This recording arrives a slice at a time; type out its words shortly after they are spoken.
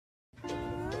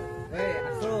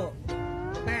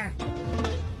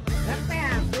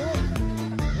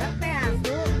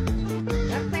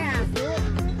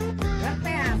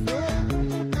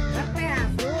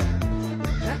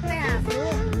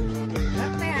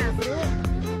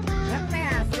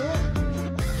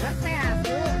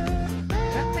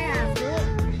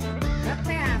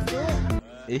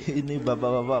Ini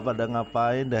bapak-bapak pada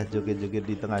ngapain dah joget-joget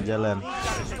di tengah jalan?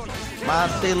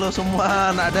 Mati lo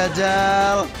semua anak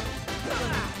dajal.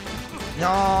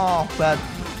 Nyoh,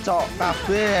 bacok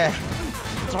kabeh.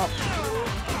 Cok.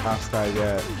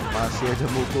 Astaga, masih aja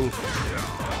mukul.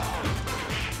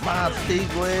 Mati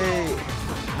gue.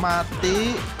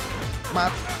 Mati.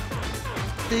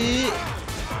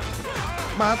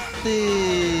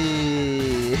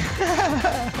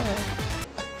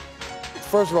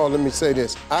 First of all, let me say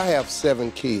this. I have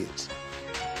 7 kids.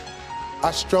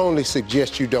 I strongly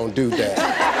suggest you don't do that.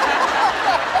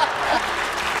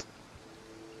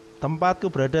 Tempatku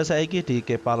berada saiki di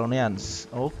Kepalonians.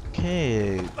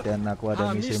 Oke, dan aku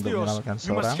ada misi untuk menyelamatkan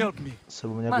seorang.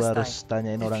 Sebelumnya gue harus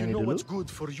tanyain orang ini dulu.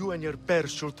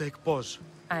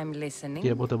 I'm listening.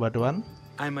 Dia butuh bantuan.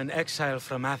 I'm an exile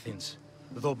from Athens.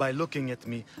 Though by looking at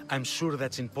me, I'm sure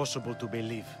that's impossible to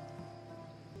believe.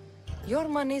 Your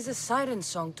money is a siren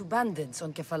song to bandits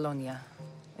on Kefalonia.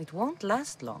 It won't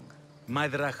last long. My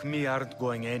drachmi aren't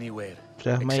going anywhere.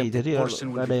 Drachmi, jadi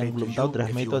ada yang belum tahu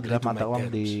drachmi itu adalah mata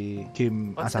uang di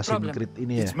game Assassin's Creed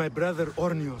ini ya. It's my brother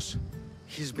Ornios.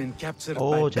 He's been captured by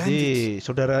Oh, jadi bandits.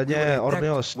 saudaranya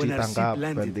Ornios ditangkap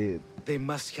bandit. They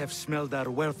must have smelled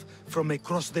our wealth from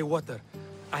across the water.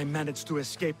 I managed to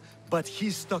escape, but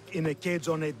he's stuck in a cage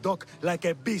on a dock like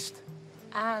a beast.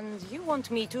 And you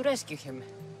want me to rescue him?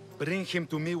 Bring him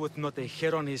to me with not a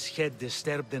hair on his head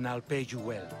disturbed, and I'll pay you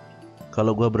well.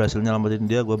 Kalau gua berhasil nyelamatin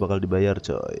dia, gua bakal dibayar,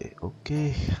 coy.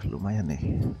 Oke, lumayan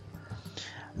nih.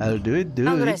 I'll do it.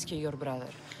 I'll rescue your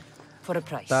brother for a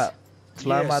price. Tak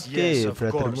selamat Yes, of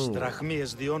brothermu. course. Drachmi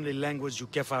is the only language you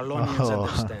Kefalonians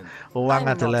understand. Uang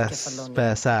I'm adalah not Kefalonian.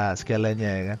 bahasa segalanya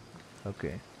ya kan.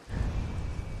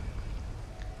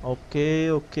 Oke.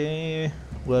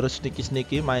 Gua harus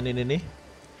sneaky mainin ini.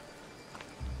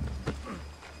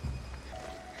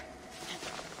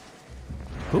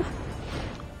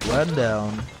 One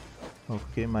down.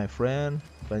 Oke, my friend.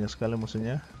 Banyak sekali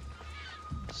musuhnya.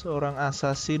 Seorang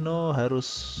asasino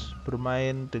harus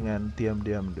bermain dengan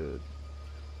diam-diam, dude.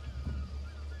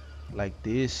 Like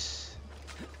this.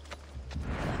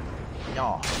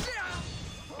 Nyoh.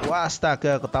 Wah,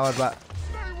 astaga, ketahuan, Pak.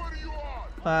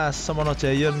 Mas, semono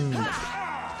giant.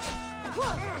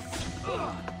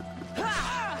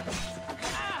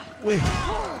 Wih.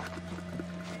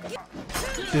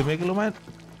 Damage lumayan.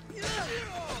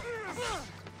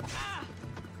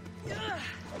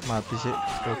 Mati sih.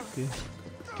 Oke.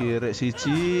 Kira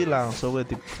siji langsung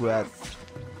dibuat.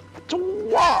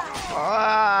 Cuak.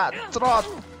 Trot.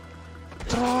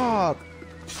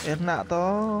 Enak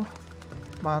toh.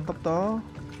 Mantep toh.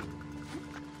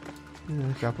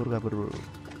 Kabur.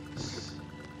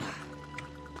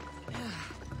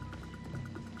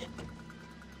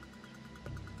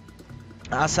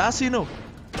 Assassino.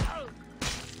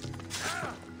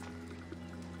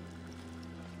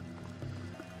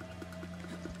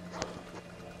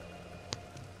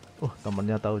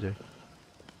 Temennya tahu coy.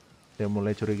 Dia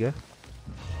mulai curiga.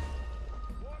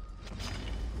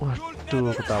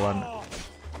 Waduh, ketahuan.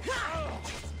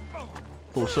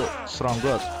 Tusuk,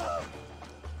 seronggot.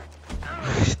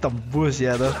 Tembus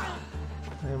ya tuh.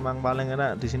 Memang paling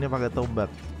enak di sini pakai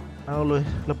tombak. Aku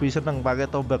lebih seneng pakai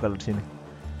tombak kalau di sini.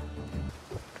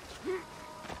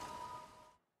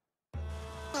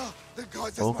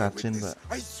 Oh, kacin, Pak.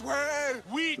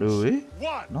 Wih,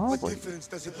 no, boy.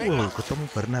 Ketemu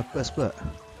Barnabas, Pak.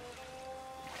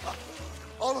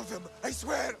 All of them, I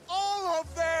swear, all of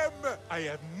them. I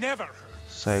have never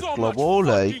Cyclops, oh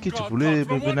lah, iki jebule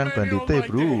pimpinan bandite,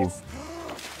 bro.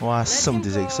 Wah, asem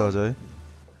disiksa, coy.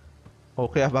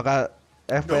 Oke, apakah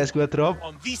FPS gue drop?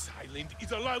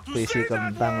 PC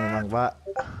kentang memang, Pak.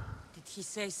 Did he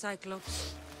say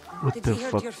Cyclops? What Did the he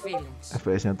hurt fuck? your feelings?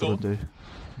 FPS-nya turun, coy.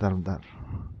 Bentar.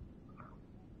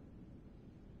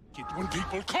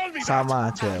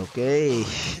 Sama aja, oke.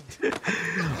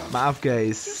 Maaf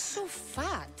guys. You're so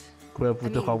fat. Gue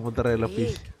butuh komputer yang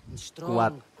lebih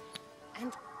kuat.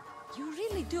 And you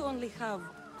really do only have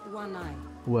one eye.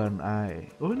 One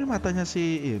eye. Oh, ini matanya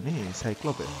si ini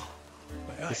Cyclops ya.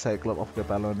 Si Cyclops of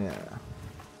Catalonia.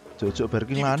 Cocok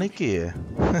berking lani ki ya.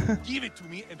 Give it to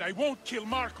me and I won't kill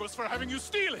Marcos for having you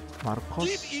steal it. Marcos.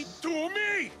 Give it to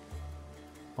me.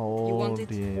 Oh,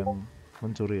 dia yang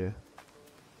mencuri ya.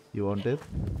 You want it?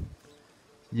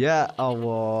 Ya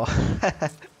Allah.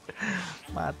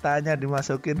 Matanya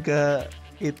dimasukin ke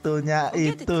itunya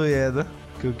itu ya tuh.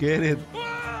 Go get it.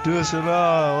 Dus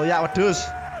lo, ya wedus.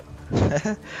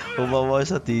 Umpama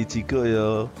iso dijiko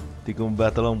ya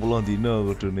dikumbah 30 dino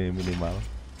kudune minimal.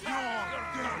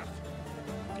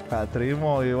 Gak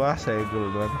terima ya, wah saya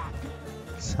kan.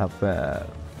 Sabar.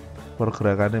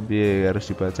 Pergerakannya piye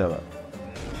harus dibaca, Pak.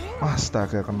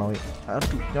 Astaga, kena.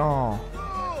 Aduh, nyoh.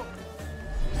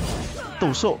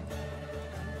 Tusuk.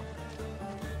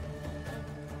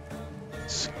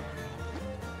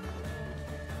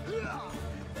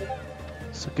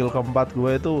 Skill keempat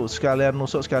gue itu sekalian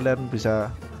nusuk sekalian bisa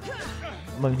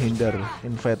menghindar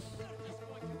invade.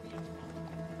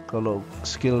 Kalau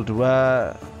skill 2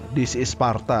 this is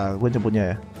Sparta gue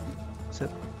nyebutnya ya.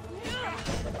 Set.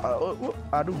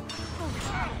 Aduh.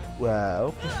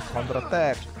 Wow, counter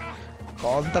attack.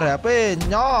 Counter HP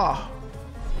nyoh.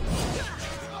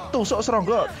 Tusuk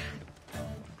seronggot.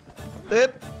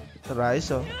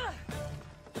 Teraiso.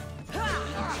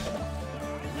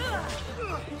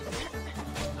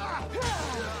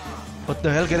 What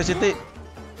the hell, kira City?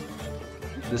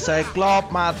 The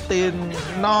Cyclops matiin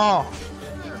no.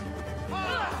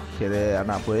 Kira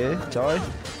anak gue, coy.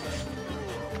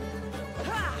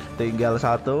 Tinggal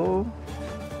satu.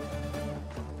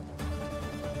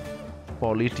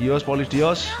 Polidios.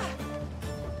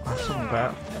 Langsung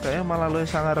Pak. Kayaknya malah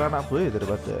lebih sangar anak gue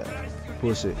daripada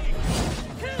bos.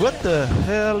 What the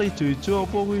hell, ijo-ijo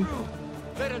apa gue?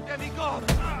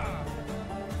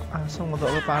 Langsung untuk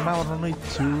lo panah warna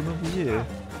hijau nih piye.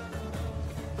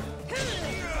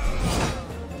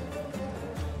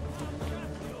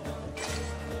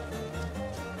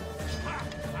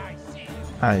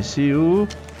 I see you.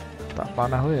 Tak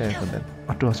panah we ya konten.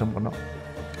 Aduh asam kena.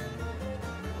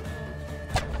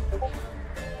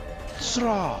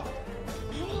 Sra.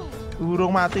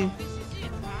 Urung mati.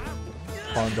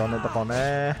 Koncone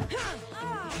tekone.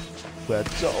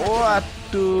 Bacok.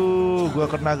 Waduh, gua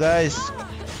kena guys.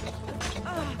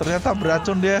 Ternyata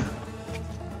beracun dia.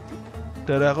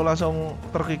 Darah aku langsung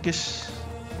terkikis.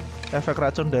 Efek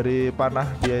racun dari panah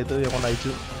dia itu yang warna hijau.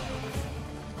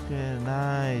 Oke,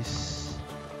 nice.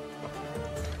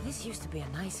 This used to be a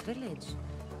nice village,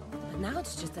 but now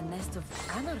it's just a nest of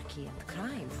anarchy and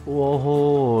crime.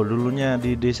 Wow, dulunya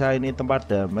di desa ini tempat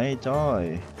damai,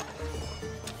 coy.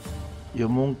 Ya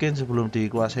mungkin sebelum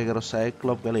dikuasai karo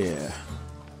Cyclops kali ya.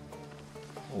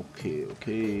 Oke.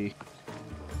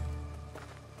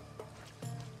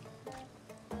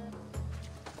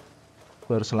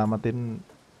 Baru selamatin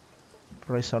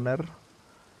prisoner.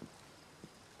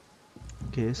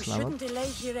 Oke, We selamat. shouldn't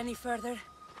delay here any further.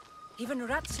 Even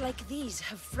rats like these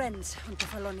have friends on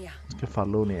Kefalonia.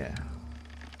 Kefalonia.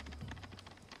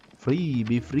 Free,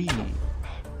 be free.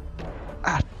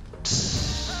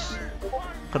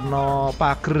 Kena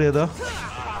pager ya toh.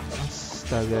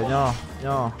 Astaga,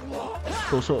 nyoh.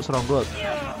 Tusuk seronggot.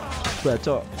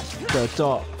 Bacok.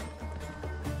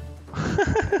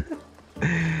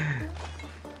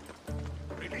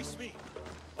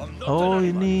 Oh,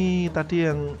 ini tadi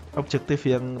yang objektif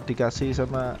yang dikasih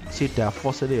sama si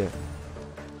Davos tadi ya.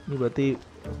 Ini berarti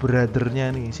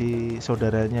brothernya nih, si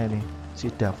saudaranya nih, si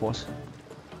Davos.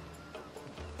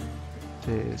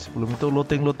 Sebelum itu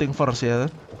looting first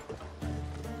ya.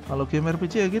 Kalau game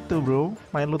RPG ya gitu bro,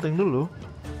 main looting dulu.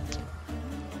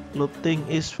 Looting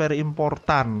is very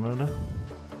important,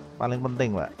 paling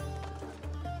penting pak.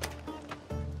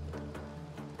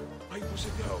 I was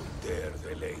about there,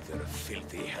 they laid their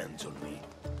filthy hands on me.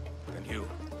 And you,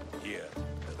 here,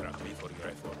 thank me for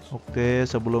your efforts. Oke,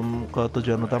 sebelum ke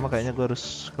tujuan utama kayaknya gue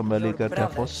harus kembali ke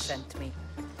Davos.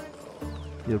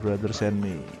 Your brother sent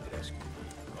me.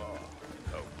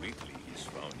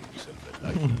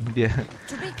 Dia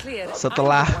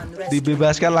setelah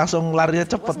dibebaskan langsung larinya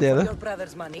cepet ya tuh.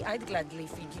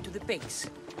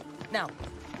 Now,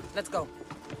 let's go.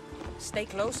 Stay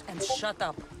close and shut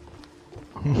up.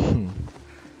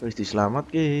 Terus diselamat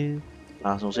ke,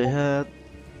 langsung sehat,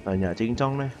 banyak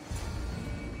cincong nih.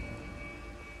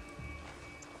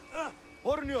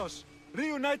 Ornios,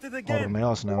 reunited again.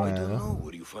 Orneos I namanya don't tuh. know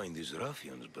where you find these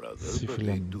ruffians, brother, but Civilian.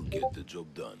 they do get the job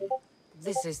done.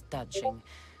 This is touching,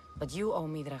 but you owe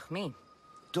me drachmi.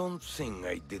 Don't think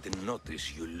I didn't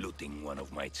notice you looting one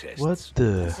of my chests. What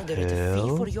the Consider it a fee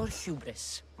hell? for your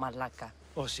hubris, Malaka.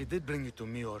 Oh, she did bring it to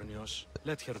me, Ornios.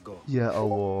 Let her go. Ya As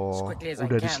Allah, quickly as I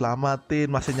udah can. diselamatin,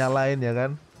 masih nyalain ya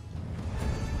kan?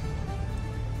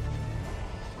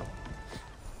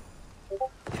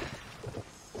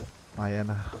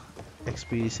 Lumayan lah,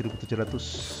 XP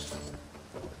 1700.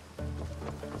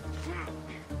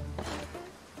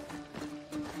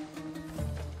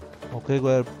 Oke,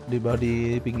 gue di bawah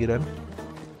di pinggiran,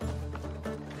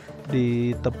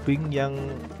 di tebing yang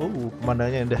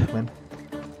pemandangannya indah men.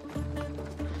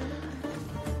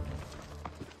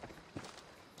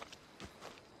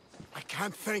 I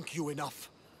can't thank you enough.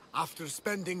 After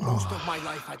spending most of my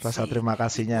life at Rasa sea, terima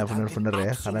kasihnya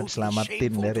bener-bener ya, karena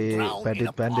diselamatin dari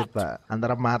bandit-bandit pak,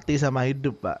 antara mati sama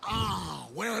hidup pak.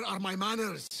 where are my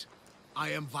manners? I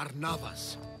am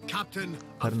Varnavas, captain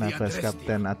of the Barnabas, Adrestia.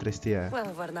 Kapten Adrestia.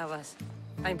 Well, Varnavas,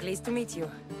 I'm pleased to meet you.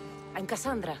 I'm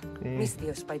Cassandra,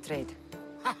 Misthios by trade.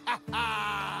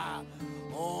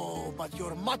 Oh, but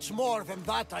you're much more than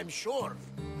that, I'm sure.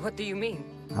 What do you mean?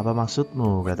 Apa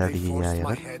maksudmu, When kata they dia forced ya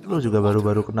my kan? head Lu juga underwater,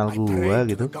 baru-baru kenal I gua prayed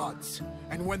to gitu. the gods.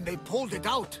 And when they pulled it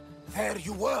out, there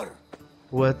you were.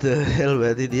 What the hell,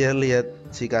 berarti dia lihat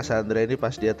si Cassandra ini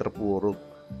pas dia terpuruk,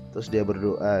 terus dia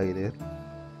berdoa gitu ya.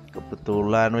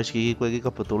 Kebetulan wis iki kowe iki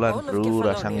kebetulan, All of bro,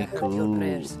 rasa Kefalonia heard your ngiku.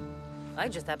 prayers. I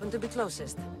just happen to be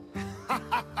closest.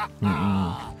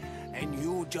 And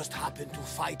you just happen to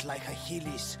fight like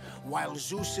Achilles while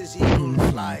Zeus's eagle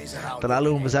flies around.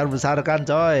 Terlalu membesar-besarkan,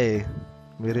 coy.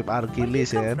 Mirip Where do you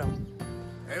Achilles come ya. from?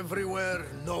 Everywhere,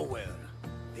 nowhere.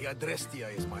 The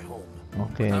Adrestia is my home.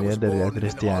 Oke, But I dia was dari born in an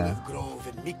Adrestia. olive grove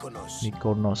in Mykonos.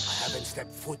 Mykonos. I haven't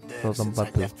stepped foot there Tuh since tempat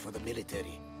I tuh. left for the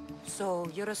military. So,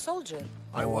 you're a soldier?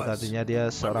 I Oh, was. tadinya dia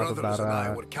My seorang brothers and I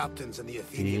tentara were captains in the di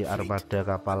Athenian fleet. armada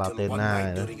kapal Until one Athena night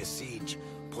ya. during a siege,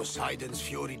 Poseidon's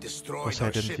fury destroyed our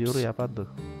Poseidon ships. Fury apa tuh?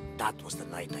 That was the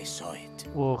night I saw it.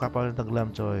 Wow, kapalnya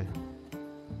tenggelam, coy.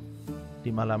 Di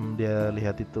malam dia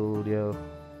lihat itu, dia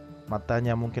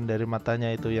matanya, mungkin dari matanya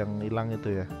itu yang hilang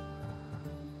itu ya.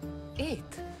 It?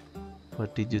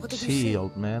 What did you What did you see, see?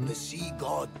 old man? The sea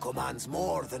god commands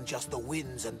more than just the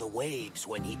winds and the waves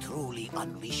when he truly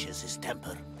unleashes his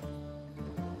temper.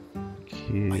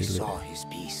 I Gile. saw his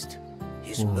beast,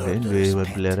 his Kayaknya murderous buat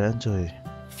pet. peliharaan, coy.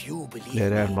 Few believe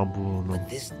Peliharaan me, pembunuh. but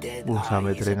this dead Sampai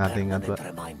eye is a teringat-ingat, permanent Pak.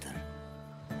 reminder.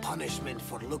 Punishment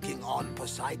for looking on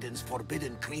Poseidon's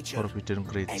forbidden creature. Forbidden and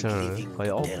Creature, living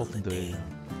kayak to apa tell the tuh ya?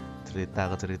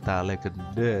 tale. Cerita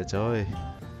legenda, coy.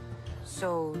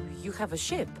 So, you have a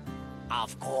ship?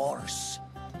 Of course.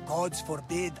 Gods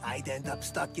forbid I'd end up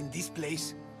stuck in this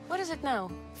place. What is it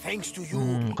now? Thanks to you,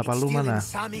 kapal it's lu still mana? in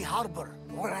Sami Harbor,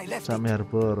 where I left Sami it.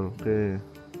 Harbor, oke.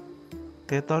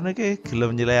 Ketone ki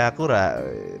gelem nyilai aku ra.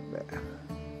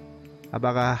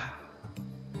 Apakah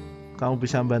kamu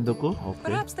bisa membantuku? Oke,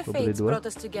 Perhaps the aku beli fates 2. brought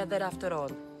us together after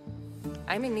all.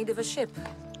 I'm in need of a ship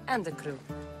and a crew.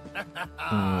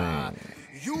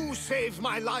 You saved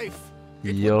my life.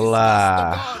 It would Iyalah. disgust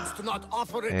the gods to not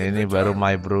offer it in Ini baru return.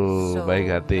 my bro, So, baik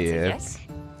hati that's a ya. yes?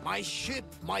 My ship,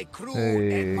 my crew, Hei,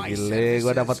 and my gile, services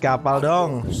gua dapat kapal are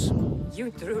dong. yours. You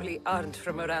truly aren't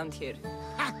from around here.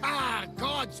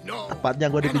 Gods know. Tepatnya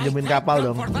gua And I dipinjemin thank kapal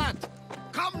them dong. for that.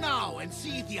 Come now and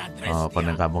see the address. Oh,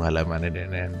 peneng kampung halaman ini,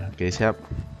 Nen. Oke, siap.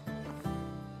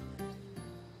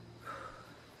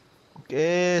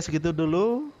 Oke, segitu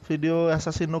dulu video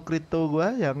Assassin's Creed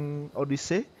gua yang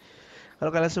Odyssey. Kalau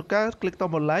kalian suka, klik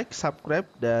tombol like, subscribe,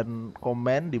 dan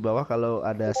komen di bawah kalau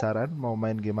ada saran mau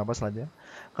main game apa selanjutnya.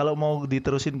 Kalau mau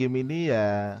diterusin game ini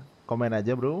ya komen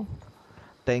aja, bro.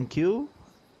 Thank you.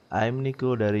 I'm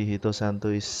Nico dari Hito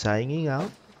Santuy signing out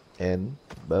and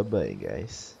bye-bye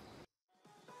guys.